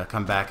to have to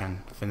come back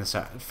and finish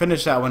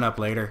that one up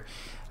later.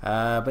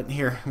 But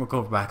here, we'll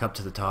go back up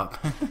to the top.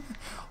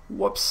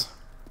 Whoops.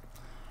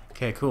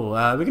 Okay, cool.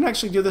 We can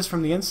actually do this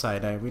from the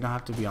inside. We don't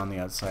have to be on the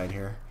outside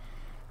here.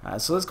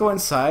 So let's go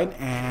inside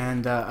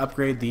and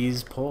upgrade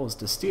these poles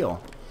to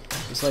steel.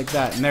 Just like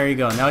that, and there you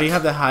go. Now you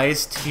have the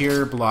highest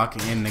tier block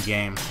in the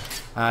game.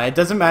 It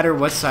doesn't matter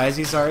what size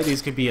these are.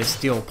 These could be a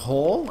steel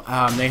pole.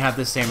 They have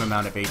the same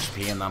amount of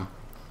HP in them.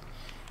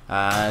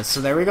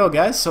 So there we go,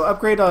 guys. So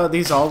upgrade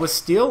these all with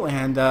steel,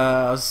 and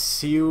I'll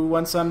see you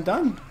once I'm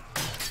done.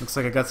 Looks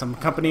like I got some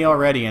company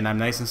already, and I'm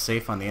nice and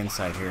safe on the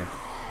inside here.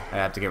 I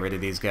have to get rid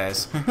of these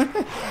guys.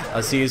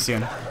 I'll see you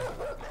soon.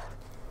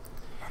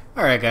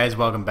 Alright guys,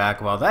 welcome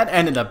back. Well, that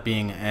ended up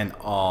being an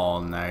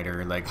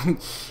all-nighter. Like,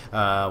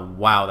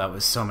 wow, that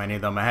was so many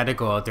of them. I had to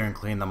go out there and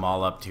clean them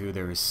all up too.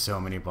 There was so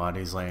many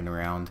bodies laying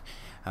around.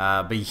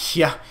 But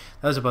yeah,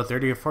 that was about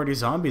 30 or 40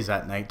 zombies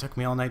that night. Took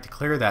me all night to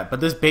clear that. But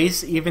this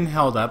base even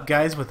held up,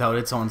 guys, without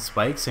its own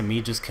spikes and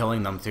me just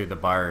killing them through the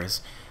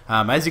bars.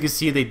 As you can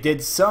see, they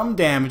did some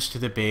damage to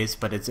the base,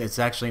 but it's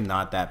actually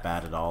not that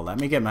bad at all. Let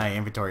me get my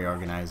inventory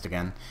organized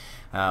again.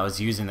 I was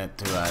using it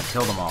to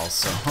kill them all,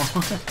 so...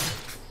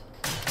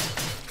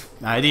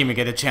 I didn't even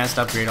get a chance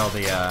to upgrade all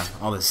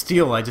the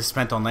steel. I just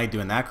spent all night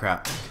doing that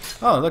crap.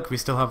 Oh, look, we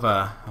still have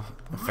a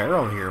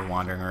feral here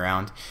wandering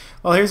around.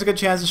 Well, here's a good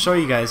chance to show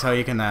you guys how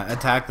you can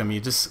attack them. You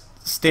just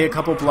stay a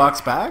couple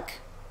blocks back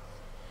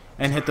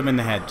and hit them in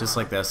the head, just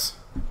like this.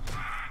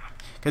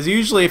 Because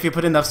usually if you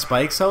put enough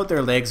spikes out,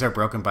 their legs are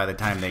broken by the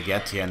time they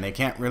get to you, and they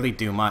can't really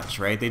do much,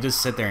 right? They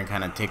just sit there and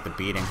kind of take the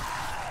beating.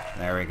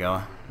 There we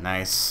go.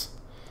 Nice.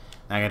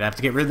 Now I'm going to have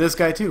to get rid of this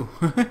guy, too.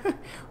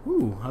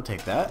 Ooh, I'll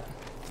take that.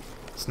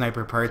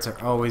 Sniper parts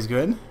are always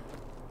good.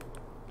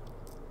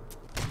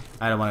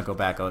 I don't want to go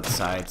back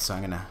outside, so I'm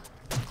going to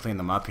clean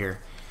them up here.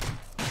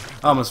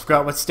 I almost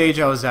forgot what stage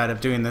I was at of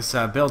doing this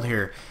build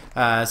here.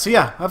 So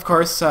yeah, of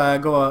course,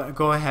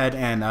 go ahead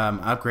and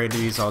upgrade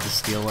these all to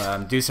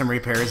steel. Do some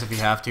repairs if you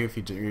have to, if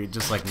you're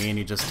just like me and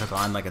you just took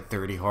on like a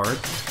 30 horde.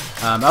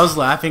 I was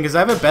laughing because I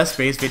have a best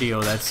base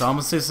video that's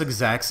almost this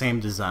exact same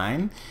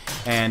design,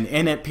 and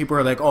in it people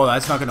are like, oh,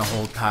 that's not going to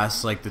hold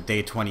past like the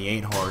day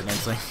 28 horde, and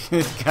it's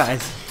like,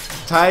 guys,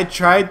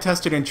 tried,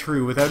 tested, and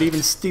true. Without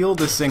even steel,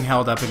 this thing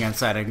held up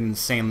against that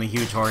insanely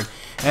huge horde.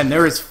 And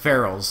there was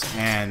ferals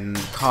and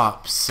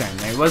cops,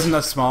 and it wasn't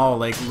a small,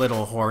 like,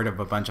 little horde of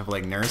a bunch of,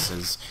 like,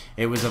 nurses.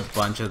 It was a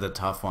bunch of the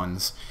tough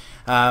ones.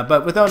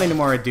 But without any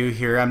more ado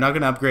here, I'm not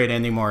going to upgrade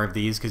any more of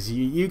these, because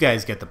you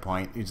guys get the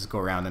point. You just go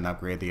around and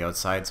upgrade the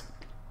outsides.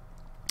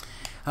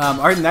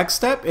 Our next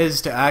step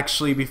is to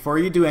actually, before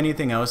you do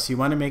anything else, you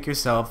want to make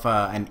yourself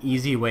an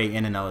easy way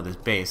in and out of this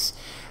base.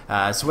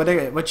 So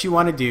what you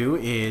want to do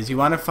is you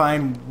want to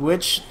find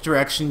which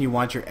direction you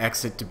want your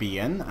exit to be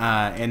in.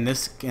 In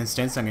this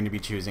instance, I'm going to be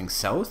choosing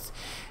south.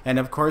 And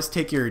of course,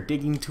 take your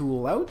digging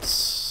tool out.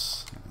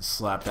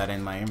 Slap that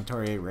in my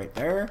inventory right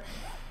there.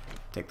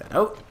 Take that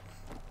out.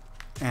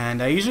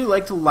 And I usually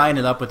like to line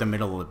it up with the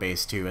middle of the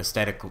base too,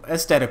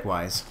 aesthetic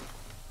wise.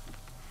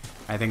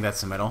 I think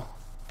that's the middle.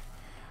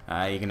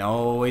 You can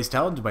always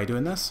tell by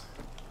doing this.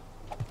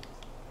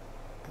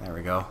 There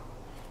we go.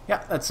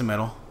 Yeah, that's the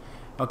middle.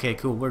 Okay,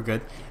 cool, we're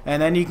good.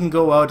 And then you can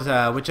go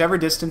out whichever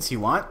distance you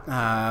want.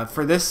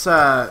 For this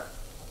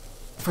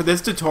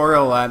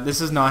tutorial,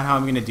 this is not how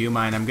I'm going to do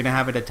mine. I'm going to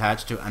have it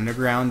attached to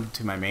underground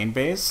to my main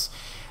base.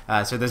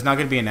 So there's not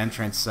going to be an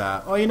entrance.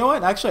 Oh, you know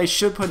what? Actually, I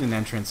should put an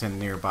entrance in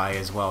nearby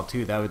as well,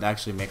 too. That would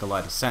actually make a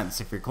lot of sense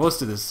if you're close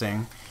to this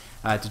thing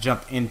to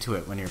jump into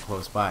it when you're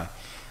close by.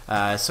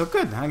 So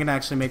good. I'm going to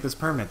actually make this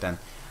permanent then.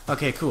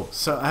 Okay, cool.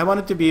 So I want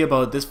it to be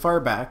about this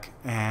far back,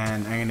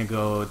 and I'm going to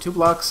go 2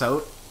 blocks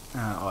out.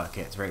 Oh,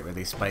 okay, it's right where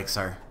these spikes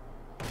are.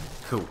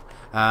 Cool.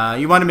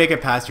 You want to make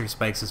it past your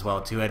spikes as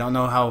well, too. I don't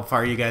know how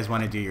far you guys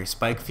want to do your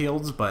spike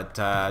fields, but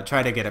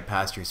try to get it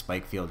past your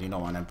spike field. You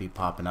don't want to be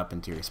popping up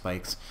into your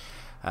spikes.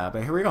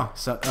 But here we go.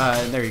 So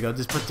there you go.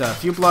 Just put a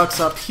few blocks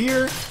up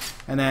here,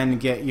 and then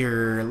get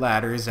your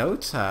ladders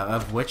out,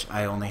 of which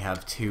I only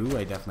have 2.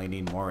 I definitely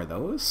need more of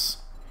those.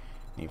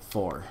 Need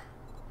 4.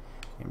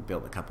 And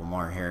build a couple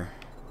more here.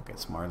 Get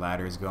some more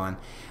ladders going.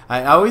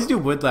 I always do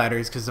wood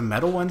ladders because the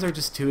metal ones are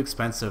just too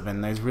expensive,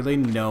 and there's really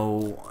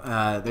no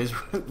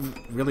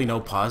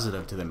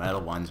positive to the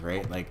metal ones,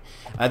 right? Like,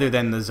 other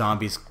than the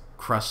zombies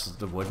crush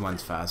the wood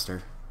ones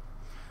faster.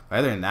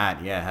 Other than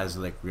that, yeah, it has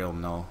like real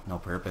no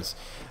purpose.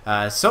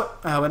 So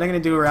what I'm gonna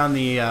do around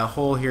the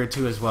hole here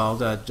too as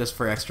well, just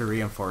for extra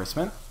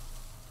reinforcement.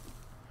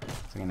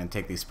 So I'm gonna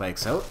take these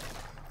spikes out.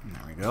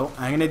 There we go.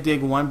 I'm gonna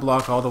dig 1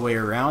 block all the way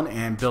around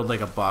and build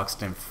like a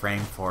boxed-in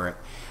frame for it.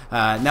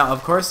 Now,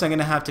 of course, I'm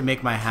gonna have to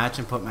make my hatch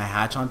and put my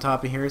hatch on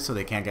top of here so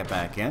they can't get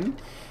back in.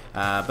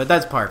 But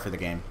that's par for the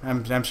game.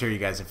 I'm sure you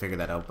guys have figured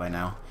that out by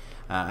now.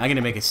 I'm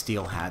gonna make a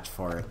steel hatch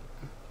for it.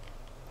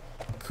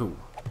 Cool.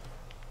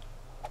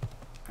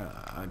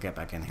 I'll get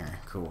back in here.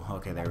 Cool.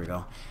 Okay, there we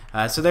go.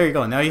 So there you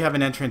go. Now you have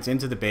an entrance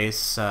into the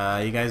base.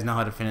 You guys know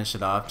how to finish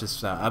it off.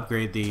 Just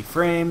upgrade the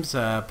frames,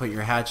 put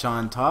your hatch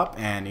on top,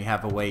 and you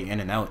have a way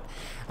in and out.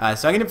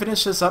 So I'm going to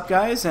finish this up,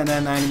 guys, and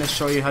then I'm going to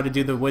show you how to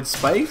do the wood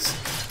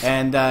spikes.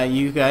 And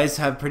you guys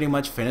have pretty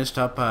much finished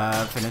up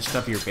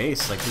your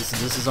base. Like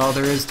this is all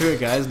there is to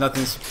it, guys.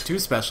 Nothing too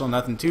special,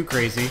 nothing too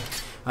crazy.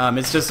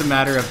 It's just a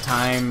matter of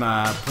time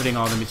putting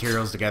all the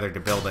materials together to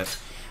build it.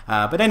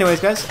 But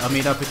anyways, guys, I'll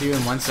meet up with you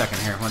in 1 second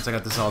here, once I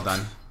got this all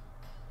done.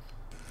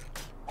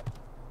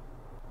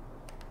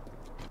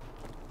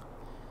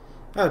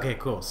 Okay,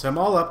 cool. So I'm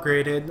all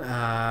upgraded.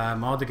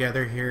 I'm all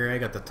together here. I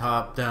got the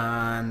top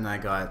done. I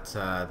got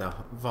the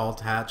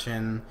vault hatch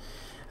in.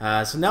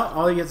 So now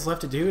all you guys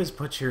left to do is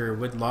put your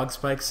wood log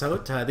spikes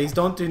out. These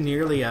don't do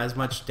nearly as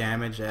much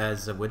damage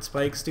as the wood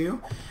spikes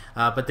do,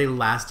 but they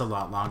last a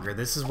lot longer.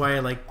 This is why I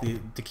like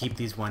to keep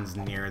these ones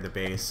near the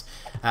base.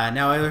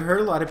 Now I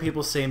heard a lot of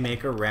people say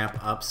make a ramp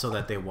up so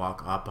that they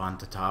walk up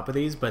onto top of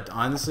these, but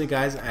honestly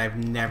guys, I've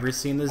never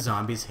seen the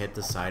zombies hit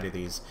the side of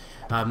these.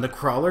 The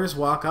crawlers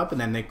walk up and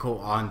then they go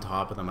on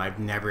top of them. I've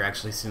never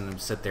actually seen them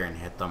sit there and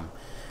hit them.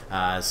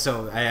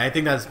 So I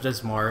think that's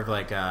just more of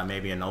like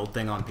maybe an old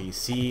thing on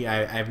PC.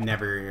 I've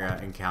never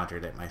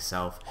encountered it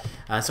myself.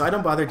 So I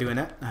don't bother doing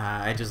it.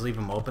 I just leave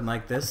them open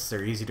like this.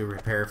 They're easy to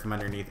repair from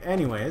underneath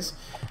anyways.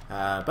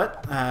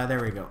 But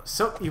there we go.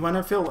 So you want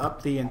to fill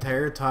up the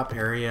entire top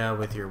area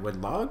with your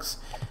wood logs.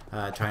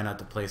 Try not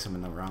to place them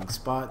in the wrong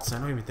spots. I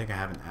don't even think I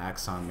have an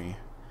axe on me.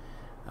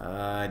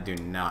 I do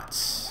not.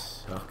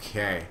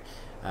 Okay.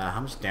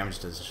 How much damage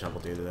does the shovel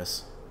do to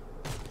this?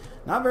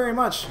 Not very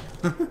much.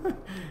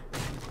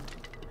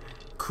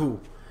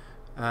 Cool.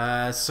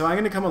 So I'm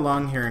going to come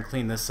along here and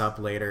clean this up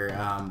later.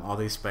 All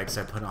these spikes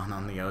I put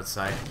on the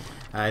outside.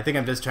 I think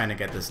I'm just trying to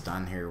get this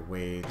done here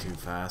way too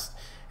fast.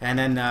 And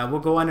then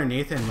we'll go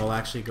underneath and we'll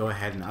actually go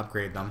ahead and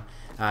upgrade them.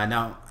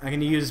 Now, I'm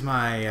going to use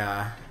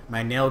my,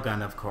 my nail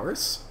gun, of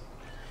course.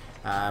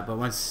 But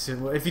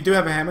if you do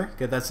have a hammer,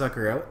 get that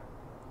sucker out.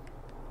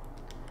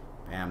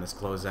 Bam, let's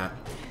close that.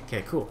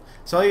 Okay, cool.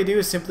 So all you do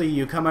is simply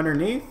you come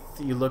underneath,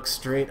 you look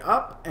straight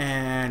up,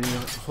 and you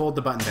hold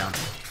the button down.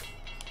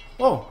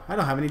 Oh, I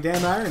don't have any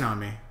damn iron on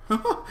me.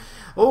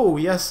 Oh,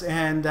 yes,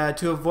 and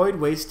to avoid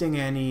wasting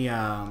any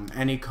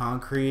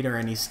concrete or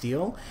any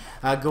steel,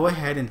 go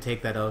ahead and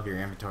take that out of your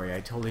inventory.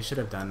 I totally should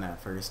have done that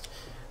first.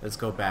 Let's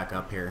go back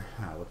up here.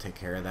 We'll take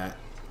care of that.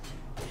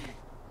 You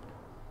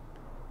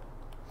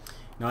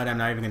know what, I'm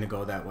not even going to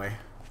go that way.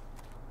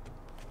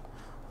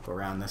 Go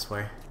around this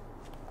way.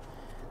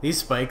 These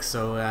spikes,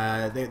 so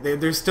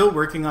they're still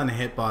working on the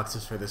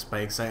hitboxes for the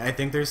spikes. I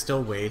think they're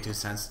still way too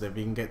sensitive.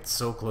 You can get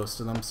so close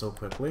to them so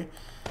quickly.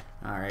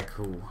 Alright,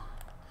 cool.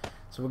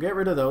 So we'll get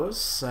rid of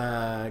those.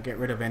 Get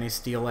rid of any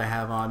steel I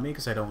have on me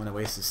because I don't want to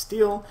waste the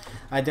steel.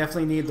 I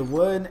definitely need the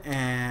wood,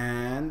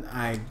 and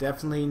I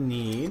definitely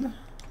need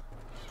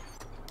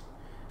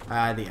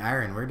The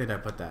iron, where did I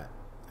put that?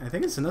 I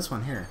think it's in this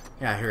one here.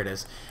 Yeah, here it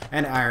is.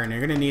 And iron.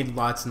 You're gonna need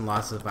lots and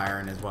lots of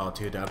iron as well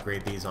too to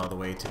upgrade these all the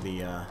way to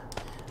the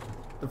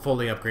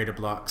fully upgraded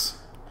blocks.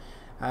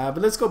 But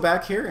let's go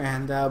back here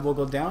and we'll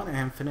go down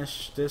and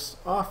finish this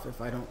off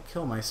if I don't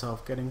kill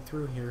myself getting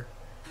through here.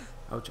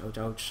 Ouch, ouch,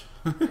 ouch.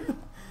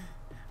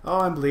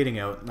 Oh, I'm bleeding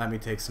out. Let me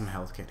take some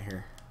health kit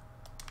here.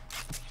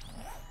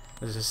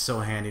 This is so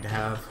handy to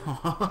have.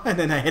 And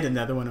then I hit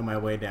another one on my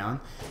way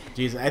down.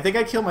 Jeez, I think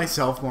I kill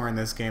myself more in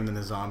this game than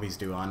the zombies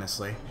do,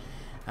 honestly.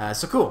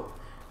 So cool.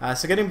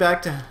 So getting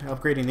back to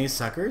upgrading these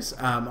suckers,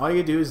 all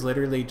you do is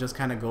literally just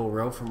kind of go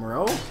row from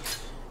row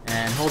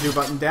and hold your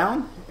button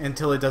down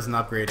until it doesn't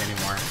upgrade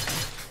anymore.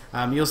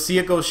 You'll see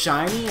it go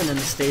shiny, and then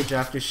the stage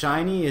after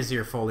shiny is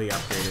your fully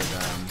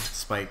upgraded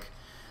spike.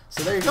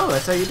 So there you go,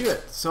 that's how you do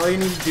it. So all you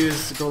need to do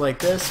is go like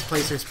this,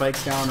 place your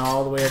spikes down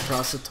all the way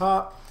across the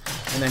top,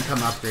 and then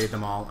come upgrade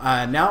them all.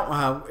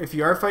 Now, if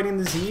you are fighting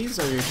the Z's,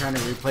 or you're trying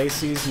to replace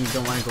these and you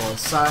don't want to go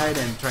outside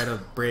and try to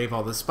brave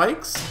all the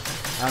spikes,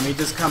 you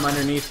just come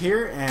underneath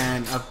here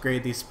and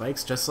upgrade these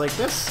spikes just like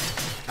this.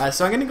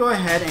 So I'm going to go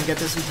ahead and get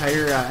this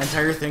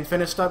entire thing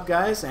finished up,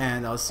 guys,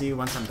 and I'll see you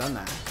once I'm done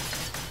that.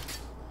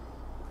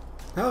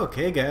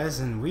 Okay guys,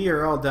 and we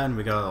are all done.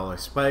 We got all our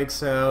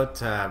spikes out,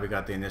 we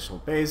got the initial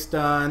base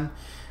done.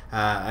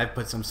 I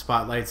put some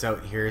spotlights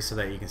out here so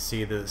that you can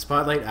see the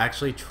spotlight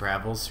actually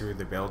travels through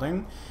the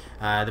building.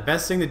 The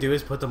best thing to do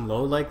is put them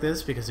low like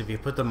this, because if you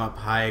put them up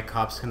high,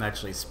 cops can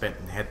actually spit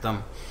and hit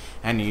them,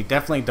 and you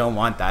definitely don't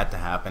want that to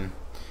happen.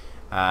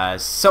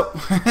 So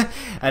I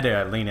had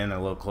to lean in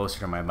a little closer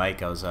to my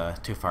mic. I was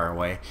too far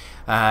away.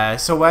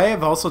 So I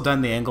have also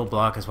done the angle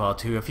block as well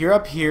too. If you're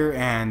up here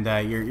and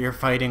you're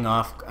fighting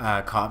off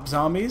cop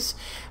zombies,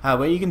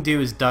 what you can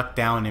do is duck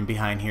down in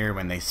behind here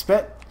when they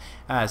spit,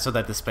 so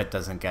that the spit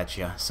doesn't get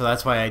you. So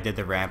that's why I did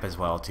the ramp as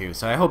well too.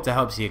 So I hope that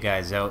helps you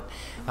guys out.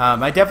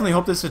 I definitely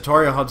hope this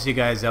tutorial helps you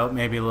guys out,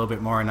 maybe a little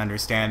bit more in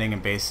understanding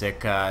and basic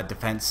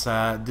defense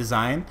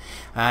design.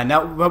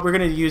 Now what we're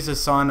going to use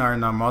this on our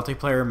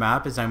multiplayer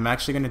map is I'm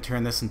actually going to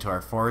turn this into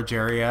our forge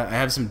area. I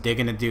have some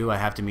digging to do. I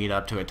have to meet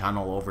up to a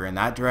tunnel over in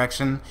that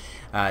direction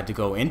to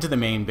go into the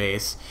main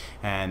base.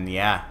 And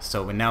yeah,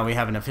 so now we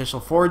have an official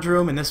forge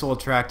room, and this will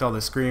attract all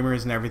the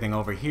screamers and everything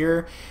over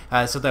here,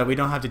 so that we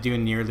don't have to do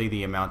nearly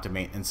the amount of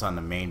maintenance on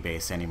the main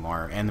base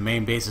anymore. And the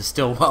main base is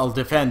still well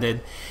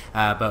defended,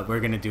 but we're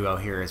going to do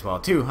out here as well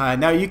too.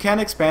 Now you can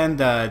expand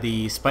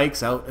the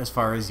spikes out as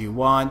far as you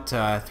want,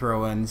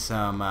 throw in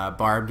some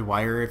barbed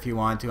wire if you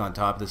want to on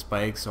top of the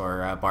spikes,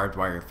 or barbed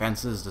wire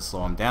fences to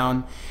slow them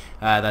down.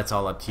 That's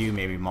all up to you,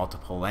 maybe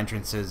multiple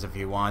entrances if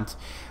you want.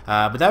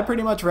 But that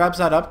pretty much wraps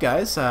that up,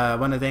 guys. I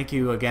want to thank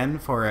you again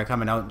for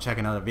coming out and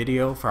checking out the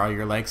video, for all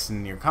your likes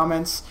and your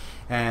comments.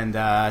 And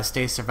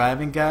stay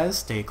surviving, guys.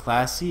 Stay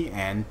classy,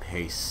 and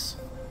peace.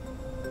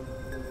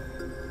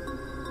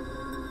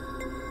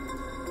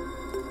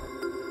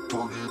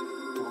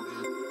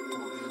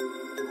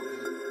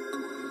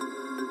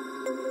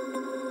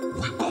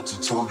 We about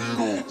to turn it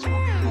on. Turn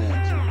it on.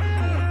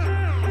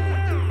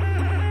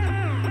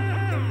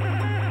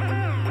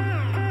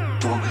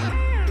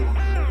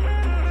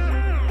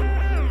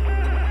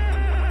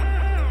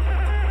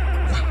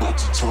 We about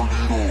to turn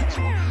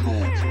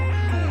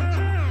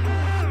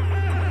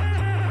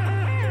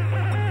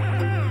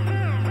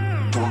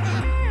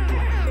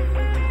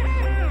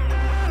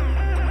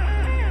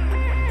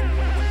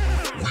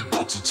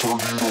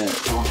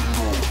it on.